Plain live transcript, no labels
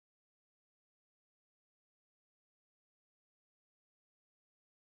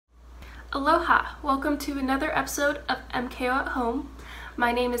Aloha! Welcome to another episode of MKO at Home.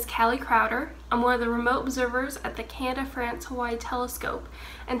 My name is Callie Crowder. I'm one of the remote observers at the Canada, France, Hawaii Telescope,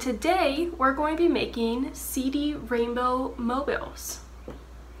 and today we're going to be making CD rainbow mobiles.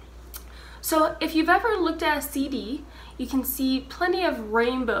 So if you've ever looked at a CD, you can see plenty of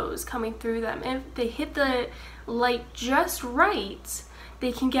rainbows coming through them. And if they hit the light just right,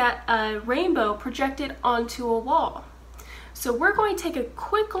 they can get a rainbow projected onto a wall. So we're going to take a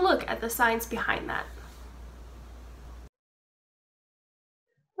quick look at the science behind that.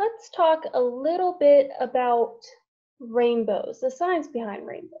 Let's talk a little bit about rainbows, the science behind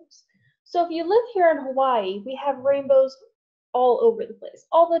rainbows. So if you live here in Hawaii, we have rainbows all over the place,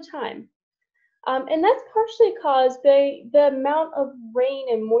 all the time. And that's partially caused by the amount of rain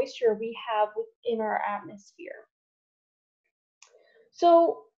and moisture we have within our atmosphere.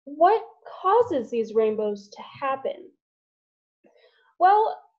 So what causes these rainbows to happen?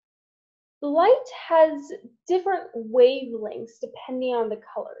 Well, light has different wavelengths depending on the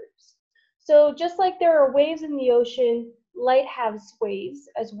colors. So just like there are waves in the ocean, light has waves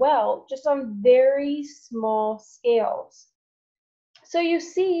as well, just on very small scales. So you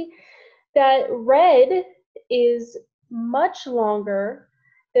see that red is much longer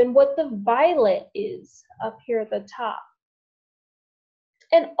than what the violet is up here at the top.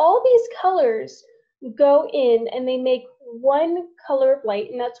 And all these colors go in and they make one color of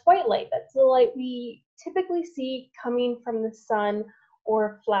light, and that's white light. That's the light we typically see coming from the sun or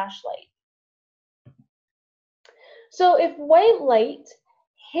a flashlight. So if white light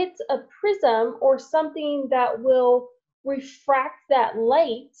hits a prism or something that will refract that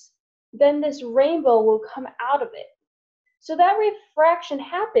light, then this rainbow will come out of it. So that refraction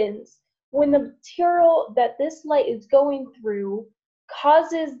happens when the material that this light is going through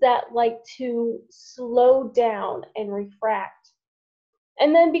causes that light to slow down and refract.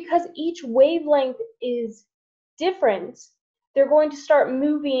 And then because each wavelength is different, they're going to start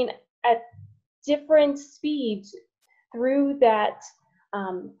moving at different speeds through that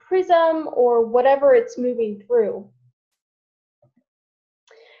prism or whatever it's moving through.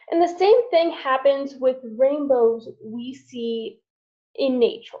 And the same thing happens with rainbows we see in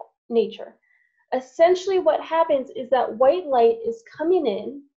nature. Essentially what happens is that white light is coming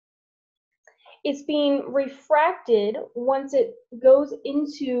in, it's being refracted once it goes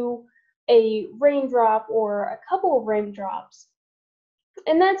into a raindrop or a couple of raindrops,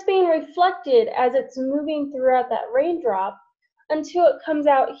 and that's being reflected as it's moving throughout that raindrop until it comes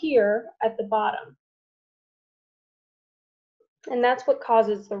out here at the bottom. And that's what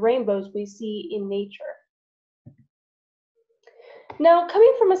causes the rainbows we see in nature. Now,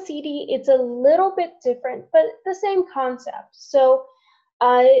 coming from a CD, it's a little bit different, but the same concept. So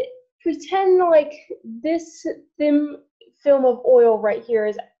pretend like this thin film of oil right here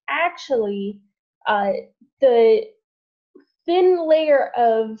is actually the thin layer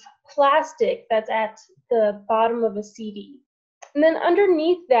of plastic that's at the bottom of a CD. And then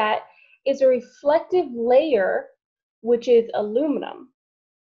underneath that is a reflective layer, which is aluminum.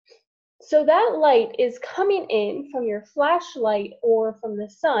 So that light is coming in from your flashlight or from the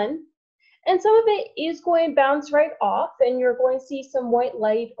sun, and some of it is going to bounce right off, and you're going to see some white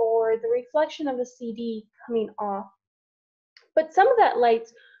light or the reflection of the CD coming off. But some of that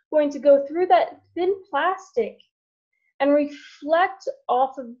light's going to go through that thin plastic and reflect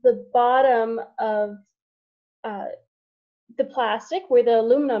off of the bottom of the plastic where the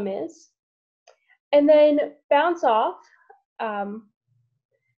aluminum is, and then bounce off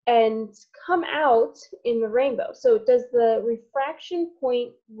and come out in the rainbow. So it does the refraction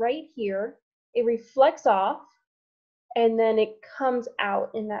point right here, it reflects off, and then it comes out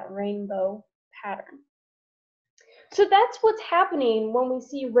in that rainbow pattern. So that's what's happening when we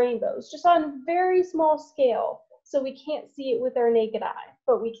see rainbows, just on a very small scale. So we can't see it with our naked eye,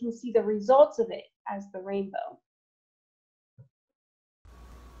 but we can see the results of it as the rainbow.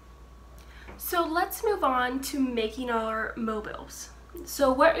 So let's move on to making our mobiles.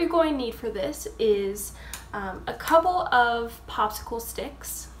 So what you're going to need for this is a couple of popsicle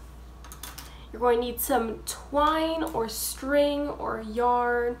sticks. You're going to need some twine or string or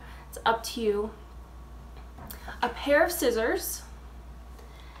yarn, it's up to you. A pair of scissors,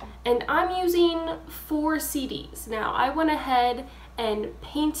 and I'm using 4 CDs. Now I went ahead and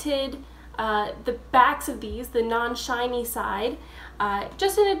painted the backs of these, the non-shiny side,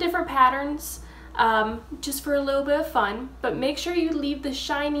 just in a different patterns, just for a little bit of fun, but make sure you leave the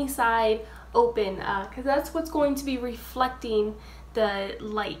shiny side open because that's what's going to be reflecting the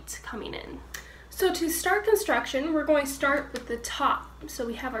light coming in. So to start construction, we're going to start with the top. So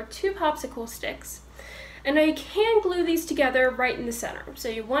we have our 2 popsicle sticks, And now you can glue these together right in the center. So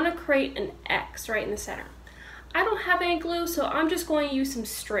you want to create an X right in the center. I don't have any glue, so I'm just going to use some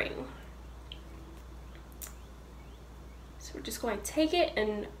string. So we're just going to take it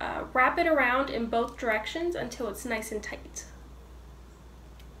and wrap it around in both directions until it's nice and tight.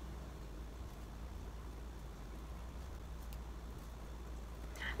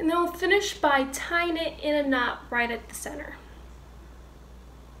 And then we'll finish by tying it in a knot right at the center.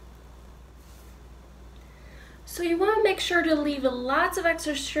 So you want to make sure to leave lots of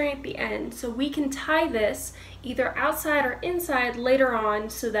extra string at the end so we can tie this either outside or inside later on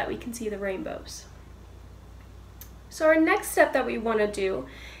so that we can see the rainbows. So our next step that we want to do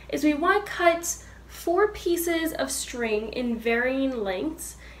is we want to cut 4 pieces of string in varying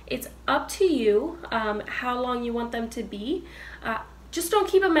lengths. It's up to you how long you want them to be. Just don't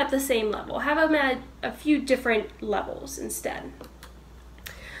keep them at the same level. Have them at a few different levels instead.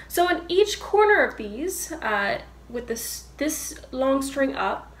 So in each corner of these, with this long string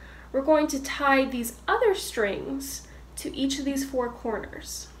up, we're going to tie these other strings to each of these 4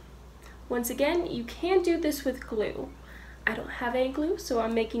 corners. Once again, you can do this with glue. I don't have any glue, so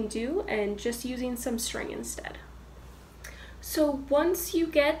I'm making do and just using some string instead. So once you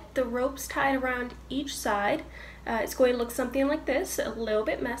get the ropes tied around each side, it's going to look something like this, a little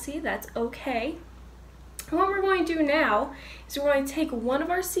bit messy, that's okay. What we're going to do now is we're going to take one of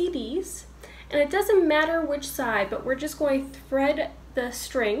our CDs, and it doesn't matter which side, but we're just going to thread the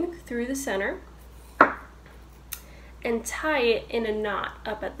string through the center and tie it in a knot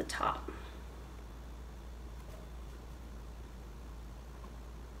up at the top.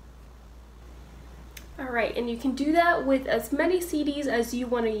 Alright, and you can do that with as many CDs as you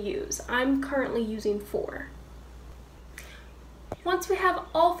want to use. I'm currently using 4. Once we have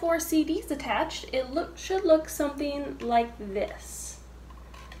all 4 CDs attached, it should look something like this.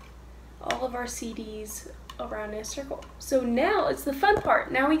 All of our CDs around in a circle. So now it's the fun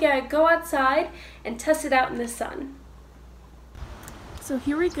part. Now we gotta go outside and test it out in the sun. So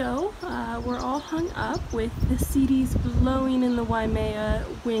here we go. We're all hung up with the CDs blowing in the Waimea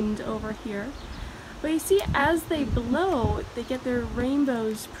wind over here. But you see, as they blow, they get their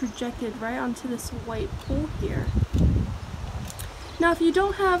rainbows projected right onto this white pole here. Now, if you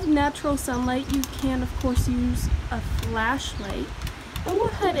don't have natural sunlight, you can, of course, use a flashlight. And we'll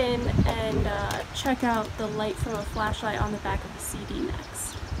head in and check out the light from a flashlight on the back of the CD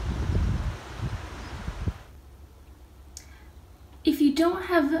next. If you don't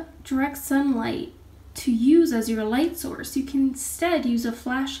have direct sunlight to use as your light source, you can instead use a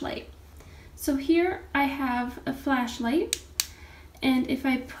flashlight. So here I have a flashlight, and if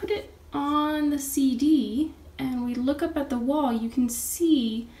I put it on the CD and we look up at the wall, you can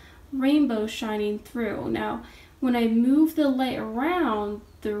see rainbows shining through. Now, when I move the light around,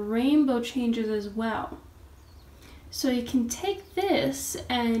 the rainbow changes as well. So you can take this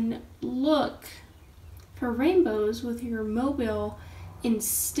and look for rainbows with your mobile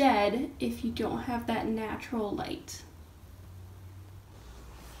instead if you don't have that natural light.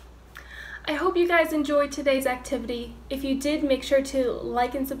 I hope you guys enjoyed today's activity. If you did, make sure to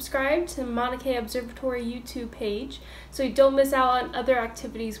like and subscribe to Mauna Kea Observatory YouTube page so you don't miss out on other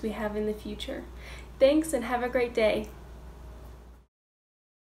activities we have in the future. Thanks and have a great day.